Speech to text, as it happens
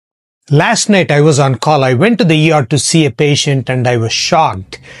Last night I was on call. I went to the ER to see a patient and I was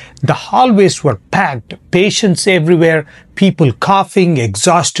shocked. The hallways were packed, patients everywhere, people coughing,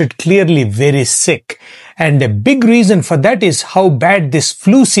 exhausted, clearly very sick. And a big reason for that is how bad this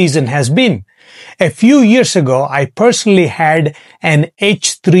flu season has been. A few years ago, I personally had an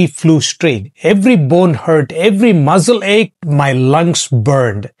H3 flu strain. Every bone hurt, every muscle ached, my lungs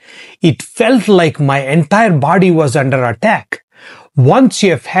burned. It felt like my entire body was under attack. Once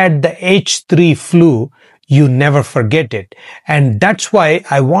you have had the H3 flu, you never forget it. And that's why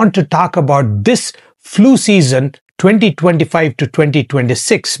I want to talk about this flu season 2025 to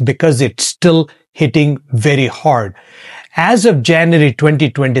 2026 because it's still hitting very hard. As of January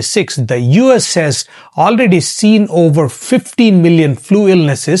 2026, the US has already seen over 15 million flu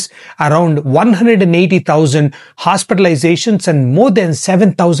illnesses, around 180,000 hospitalizations, and more than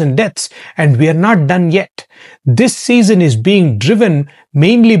 7,000 deaths. And we are not done yet. This season is being driven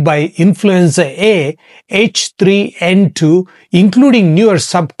mainly by influenza A, H3N2, including newer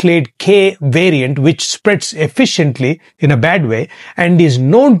subclade K variant, which spreads efficiently in a bad way and is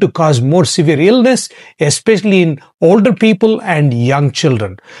known to cause more severe illness, especially in older people and young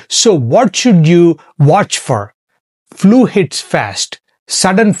children. So what should you watch for? Flu hits fast.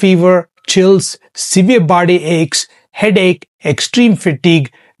 Sudden fever, chills, severe body aches, headache, extreme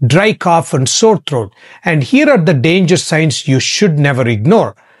fatigue, dry cough and sore throat. And here are the danger signs you should never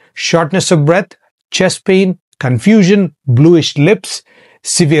ignore. Shortness of breath, chest pain, confusion, bluish lips,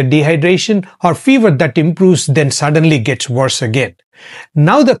 severe dehydration, or fever that improves then suddenly gets worse again.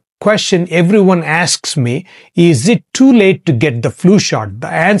 Now the question everyone asks me, is it too late to get the flu shot? The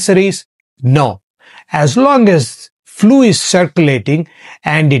answer is no. As long as flu is circulating,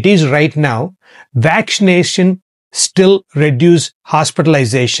 and it is right now, vaccination still reduce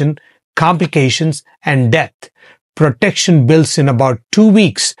hospitalization, complications, and death. Protection builds in about 2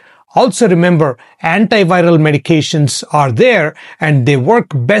 weeks. Also remember, antiviral medications are there and they work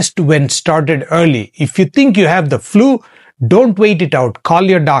best when started early. If you think you have the flu, don't wait it out. Call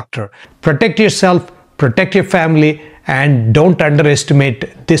your doctor. Protect yourself, protect your family, and don't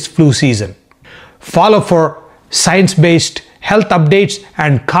underestimate this flu season. Follow for science-based health updates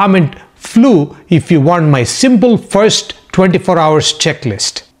and comment flu if you want my simple first 24 hours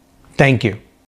checklist. Thank you.